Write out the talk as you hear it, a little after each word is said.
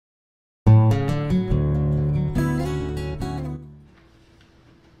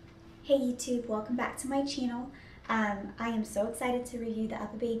Hey YouTube, welcome back to my channel. I am so excited to review the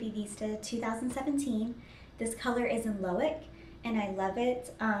Uppababy Vista 2017. This color is in Loic and I love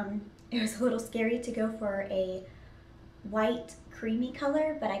it. It was a little scary to go for a white creamy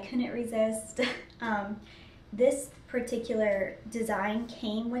color, but I couldn't resist. This particular design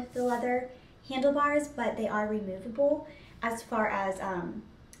came with the leather handlebars, but they are removable as far as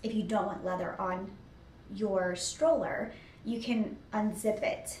if you don't want leather on your stroller, you can unzip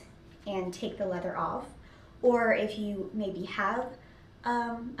it and take the leather off. Or if you maybe have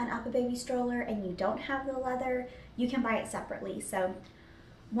an Uppababy stroller and you don't have the leather, you can buy it separately. So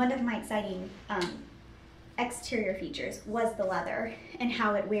one of my exciting exterior features was the leather and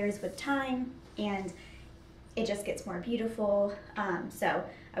how it wears with time, and it just gets more beautiful. So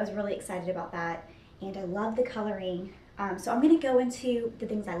I was really excited about that, and I love the coloring. So I'm going to go into the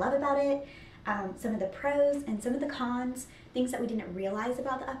things I love about it, some of the pros and some of the cons, things that we didn't realize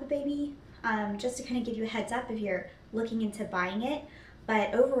about the Uppababy, just to kind of give you a heads up if you're looking into buying it.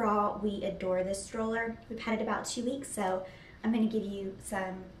 But overall, we adore this stroller. We've had it about 2 weeks, so I'm going to give you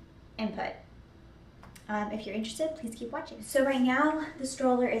some input. If you're interested, please keep watching. So right now, the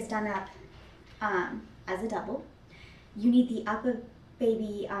stroller is done up as a double. You need the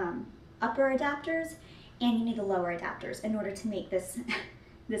Uppababy upper adapters, and you need the lower adapters in order to make this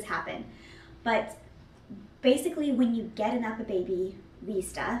this happen. But basically, when you get an Uppababy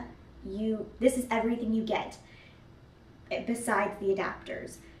Vista, this is everything you get besides the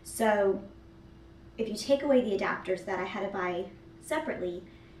adapters. So if you take away the adapters that I had to buy separately,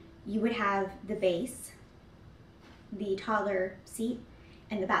 you would have the base, the toddler seat,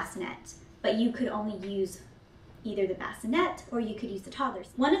 and the bassinet. But you could only use either the bassinet or you could use the toddler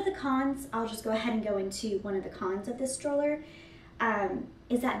seat. One of the cons, I'll just go ahead and go into one of the cons of this stroller,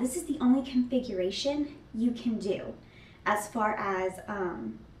 is that this is the only configuration you can do as far as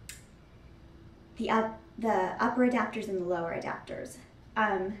the upper adapters and the lower adapters.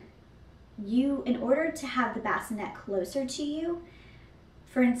 In order to have the bassinet closer to you,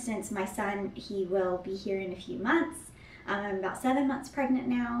 for instance, my son, he will be here in a few months. I'm about 7 months pregnant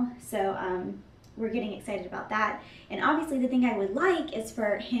now, so we're getting excited about that. And obviously the thing I would like is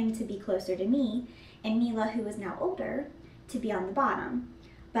for him to be closer to me, and Mila, who is now older, to be on the bottom.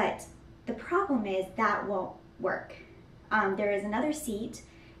 But the problem is that won't work. There is another seat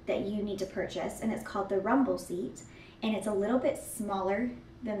that you need to purchase, and it's called the rumble seat, and it's a little bit smaller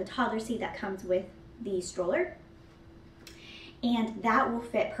than the toddler seat that comes with the stroller, and that will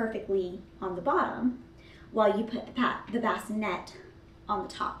fit perfectly on the bottom while you put the bassinet on the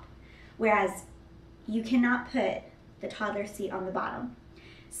top, whereas you cannot put the toddler seat on the bottom.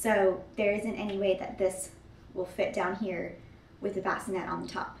 So there isn't any way that this will fit down here with the bassinet on the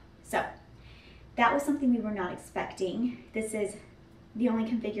top. So that was something we were not expecting. This is the only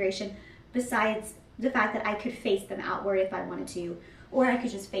configuration, besides the fact that I could face them outward if I wanted to, or I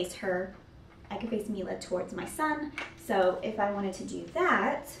could just face her. I could face Mila towards my son. So if I wanted to do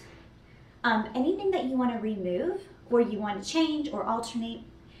that, anything that you want to remove or you want to change or alternate,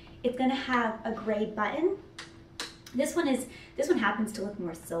 it's going to have a gray button. This one happens to look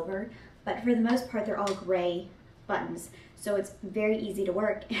more silver, but for the most part they're all gray buttons. So it's very easy to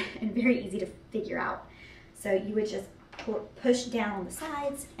work and very easy to figure out. So you would just push down on the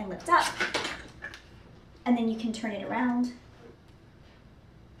sides and lift up, and then you can turn it around.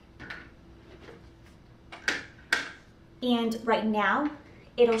 And right now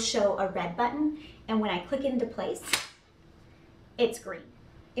it'll show a red button, and when I click it into place, it's green.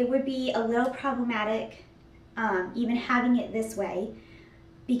 It would be a little problematic even having it this way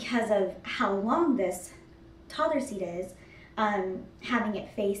because of how long this toddler seat is, having it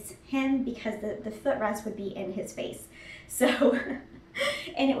face him, because the footrest would be in his face. So,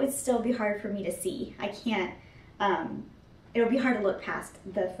 and it would still be hard for me to see. I can't, it would be hard to look past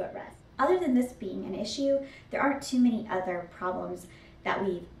the footrest. Other than this being an issue, there aren't too many other problems that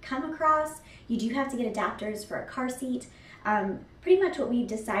we've come across. You do have to get adapters for a car seat. Pretty much what we've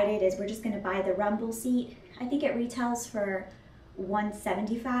decided is we're just going to buy the rumble seat. I think it retails for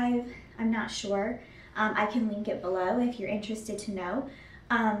 $175. I'm not sure. I can link it below if you're interested to know.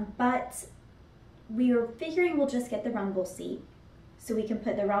 But we were figuring we'll just get the rumble seat, so we can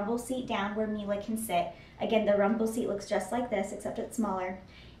put the rumble seat down where Mila can sit. Again, the rumble seat looks just like this, except it's smaller.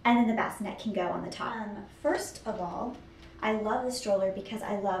 And then the bassinet can go on the top. First of all, I love the stroller because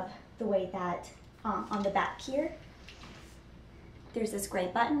I love the way that on the back here, there's this gray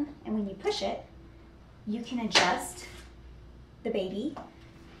button, and when you push it, you can adjust the baby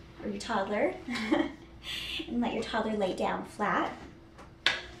or your toddler and let your toddler lay down flat,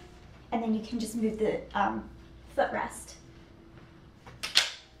 and then you can just move the footrest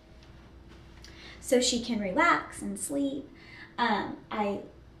so she can relax and sleep. I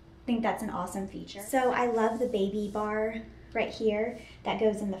think that's an awesome feature. So I love the baby bar right here that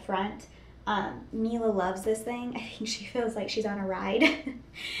goes in the front. Mila loves this thing. I think she feels like she's on a ride.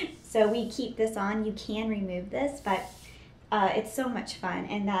 So we keep this on. You can remove this, but it's so much fun,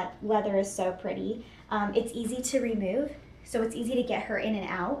 and that leather is so pretty. It's easy to remove, so it's easy to get her in and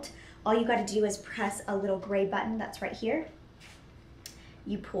out. All you got to do is press a little gray button that's right here.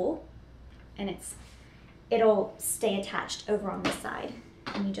 You pull, and it'll stay attached over on this side,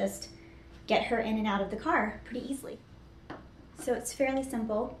 and you just get her in and out of the car pretty easily. So it's fairly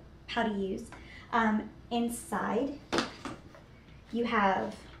simple how to use. Inside, you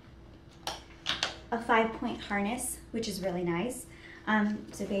have a 5-point harness, which is really nice.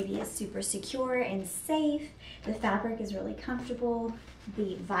 So baby is super secure and safe. The fabric is really comfortable.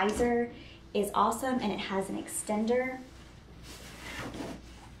 The visor is awesome, and it has an extender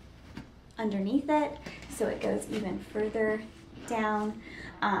underneath it, so it goes even further down.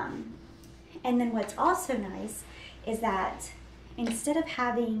 And then what's also nice is that instead of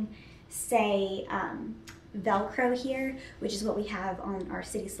having, say, Velcro here, which is what we have on our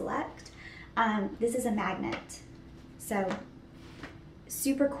City Select, this is a magnet. So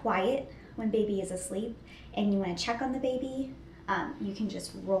super quiet when baby is asleep and you want to check on the baby, you can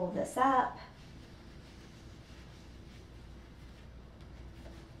just roll this up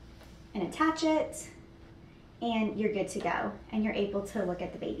and attach it, and you're good to go, and you're able to look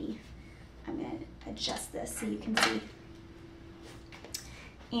at the baby. I'm going to adjust this so you can see.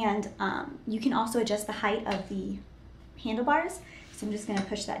 And you can also adjust the height of the handlebars. So I'm just going to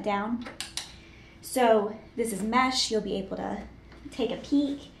push that down. So this is mesh. You'll be able to take a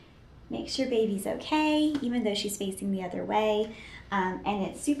peek, make sure baby's okay, even though she's facing the other way. And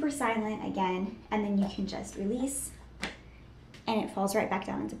it's super silent again, and then you can just release and it falls right back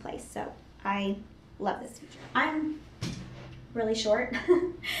down into place. So I love this feature. I'm really short.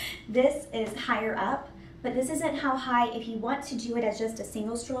 This is higher up, but this isn't how high. If you want to do it as just a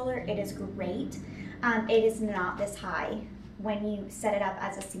single stroller, it is great. It is not this high when you set it up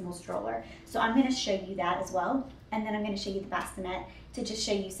as a single stroller. So I'm going to show you that as well, and then I'm going to show you the bassinet to just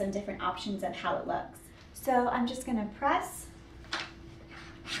show you some different options of how it looks. So I'm just going to press,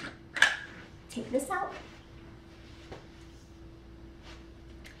 take this out,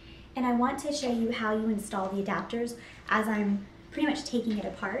 and I want to show you how you install the adapters as I'm pretty much taking it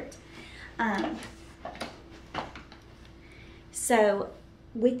apart. So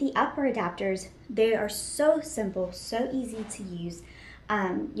with the upper adapters, they are so simple, so easy to use.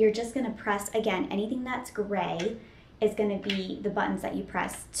 You're just going to press, again, anything that's gray is going to be the buttons that you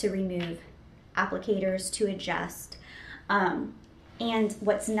press to remove, applicators to adjust. And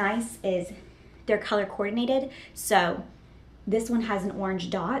what's nice is they're color coordinated. So this one has an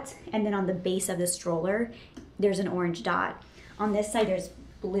orange dot, and then on the base of the stroller, there's an orange dot. On this side, there's a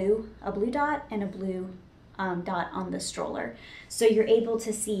blue dot and a blue dot on the stroller. So you're able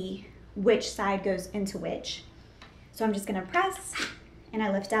to see which side goes into which. So I'm just gonna press and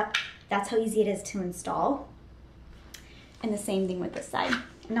I lift up. That's how easy it is to install. And the same thing with this side.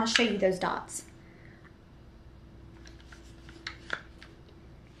 And I'll show you those dots.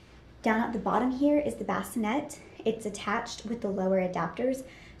 Down at the bottom here is the bassinet. It's attached with the lower adapters.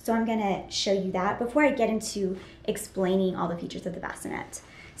 So I'm gonna show you that before I get into explaining all the features of the bassinet.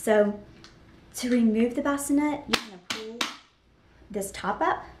 So to remove the bassinet, you're gonna pull this top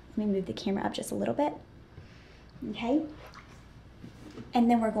up. Let me move the camera up just a little bit. Okay. And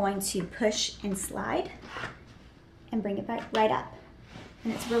then we're going to push and slide and bring it back right up.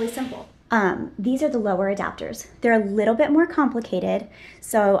 And it's really simple. These are the lower adapters. They're a little bit more complicated.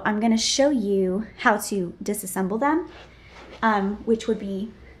 So I'm gonna show you how to disassemble them, which would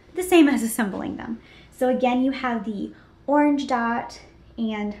be the same as assembling them. So again, you have the orange dot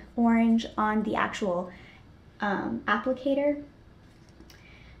and orange on the actual applicator.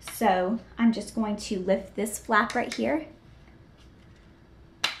 So I'm just going to lift this flap right here,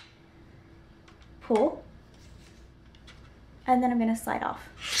 pull, and then I'm going to slide off.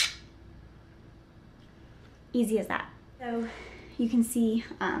 Easy as that. So you can see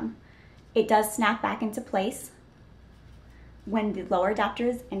it does snap back into place when the lower adapter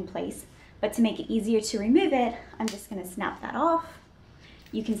is in place, but to make it easier to remove it, I'm just going to snap that off.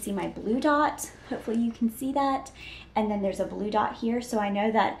 You can see my blue dot, hopefully you can see that, and then there's a blue dot here, so I know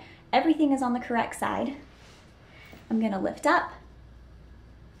that everything is on the correct side. I'm going to lift up,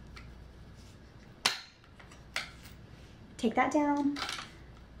 take that down,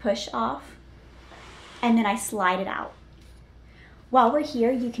 push off, and then I slide it out. While we're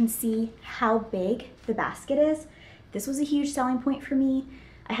here, you can see how big the basket is. This was a huge selling point for me.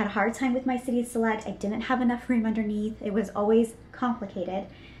 I had a hard time with my City Select. I didn't have enough room underneath. It was always complicated.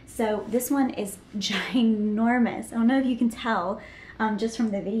 So this one is ginormous. I don't know if you can tell just from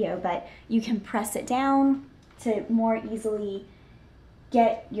the video, but you can press it down to more easily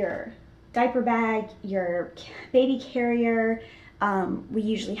get your diaper bag, your baby carrier. We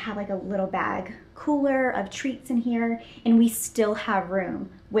usually have like a little bag cooler of treats in here, and we still have room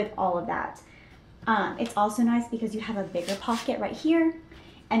with all of that. It's also nice because you have a bigger pocket right here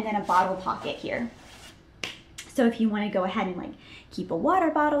and then a bottle pocket here. So if you want to go ahead and like keep a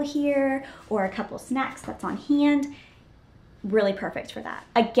water bottle here or a couple snacks that's on hand, really perfect for that.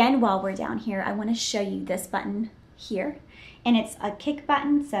 Again, while we're down here, I want to show you this button here, and it's a kick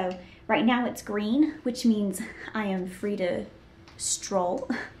button. So right now it's green, which means I am free to stroll.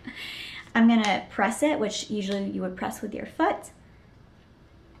 I'm gonna press it, which usually you would press with your foot,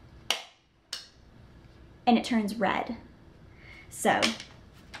 and it turns red. So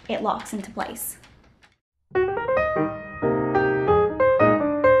it locks into place.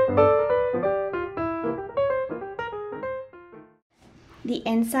 The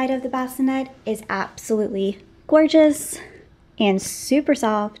inside of the bassinet is absolutely gorgeous and super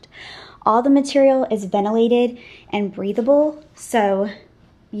soft. All the material is ventilated and breathable, so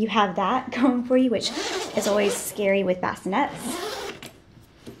you have that going for you, which is always scary with bassinets.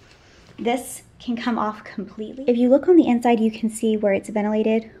 This can come off completely. If you look on the inside, you can see where it's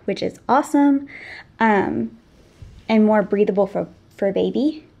ventilated, which is awesome, and more breathable for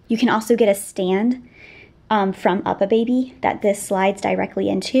baby. You can also get a stand from Uppababy that this slides directly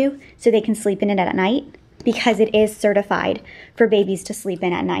into, so they can sleep in it at night, because it is certified for babies to sleep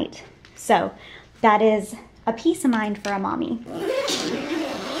in at night. So that is a peace of mind for a mommy.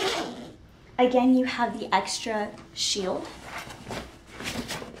 Again, you have the extra shield,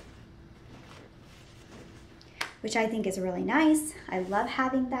 which I think is really nice. I love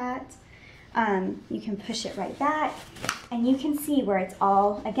having that. You can push it right back, and you can see where it's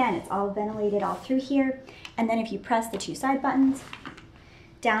all, again, it's all ventilated all through here. And then if you press the two side buttons,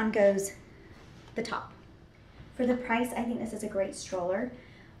 down goes the top. For the price, I think this is a great stroller.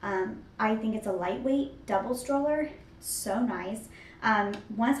 I think it's a lightweight double stroller, so nice.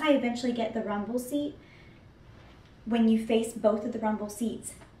 Once I eventually get the rumble seat, when you face both of the rumble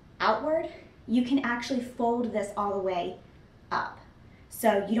seats outward, you can actually fold this all the way up.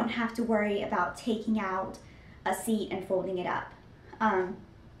 So you don't have to worry about taking out a seat and folding it up.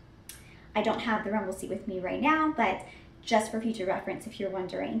 I don't have the rumble seat with me right now, but just for future reference if you're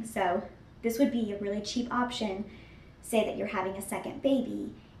wondering. So this would be a really cheap option. Say that you're having a second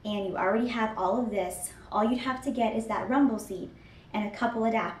baby and you already have all of this. All you'd have to get is that rumble seat and a couple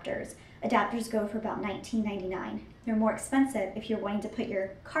adapters. Adapters go for about $19.99. They're more expensive if you're wanting to put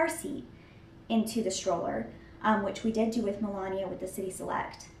your car seat into the stroller, which we did do with Melania with the City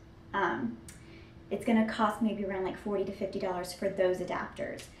Select. It's gonna cost maybe around like $40 to $50 for those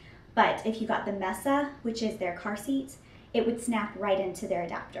adapters. But if you got the Mesa, which is their car seat, it would snap right into their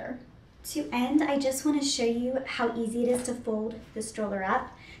adapter. To end, I just want to show you how easy it is to fold the stroller up.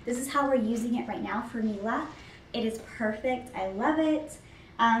 This is how we're using it right now for Mila. It is perfect. I love it.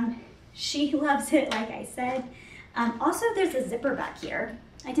 She loves it, like I said. Also, there's a zipper back here.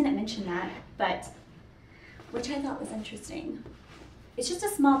 I didn't mention that, but which I thought was interesting. It's just a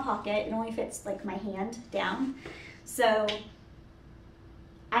small pocket. It only fits like my hand down. So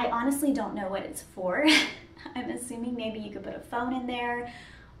I honestly don't know what it's for. I'm assuming maybe you could put a phone in there,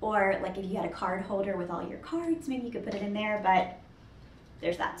 or like if you had a card holder with all your cards, maybe you could put it in there, but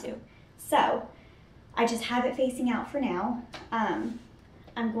there's that too. So I just have it facing out for now. I'm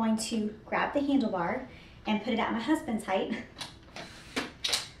going to grab the handlebar and put it at my husband's height,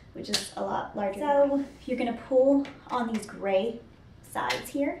 which is a lot larger. So you're gonna pull on these gray sides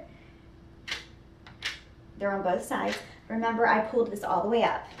here. They're on both sides. Remember, I pulled this all the way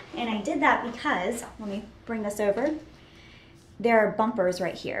up, and I did that because, let me bring this over, there are bumpers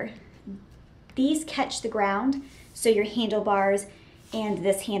right here. These catch the ground, so your handlebars and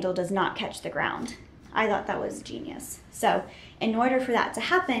this handle does not catch the ground. I thought that was genius. So in order for that to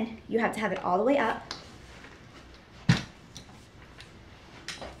happen, you have to have it all the way up.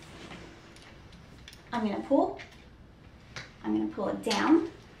 I'm gonna pull it down,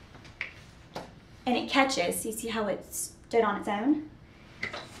 and it catches. You see how it stood on its own?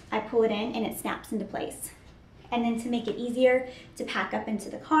 I pull it in and it snaps into place. And then to make it easier to pack up into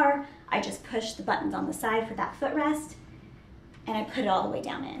the car, I just push the buttons on the side for that footrest, and I put it all the way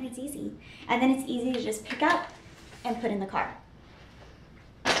down in. And it's easy. And then it's easy to just pick up and put in the car.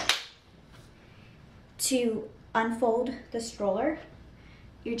 To unfold the stroller,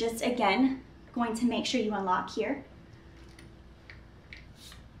 you're just, again, going to make sure you unlock here.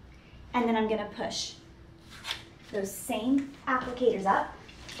 And then I'm gonna push those same applicators up.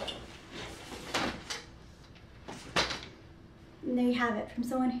 And there you have it from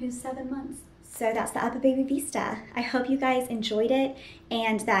someone who's 7 months. So that's the Uppababy Vista. I hope you guys enjoyed it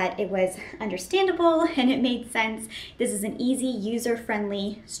and that it was understandable and it made sense. This is an easy,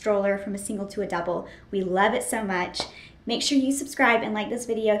 user-friendly stroller from a single to a double. We love it so much. Make sure you subscribe and like this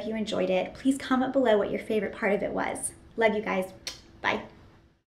video if you enjoyed it. Please comment below what your favorite part of it was. Love you guys. Bye.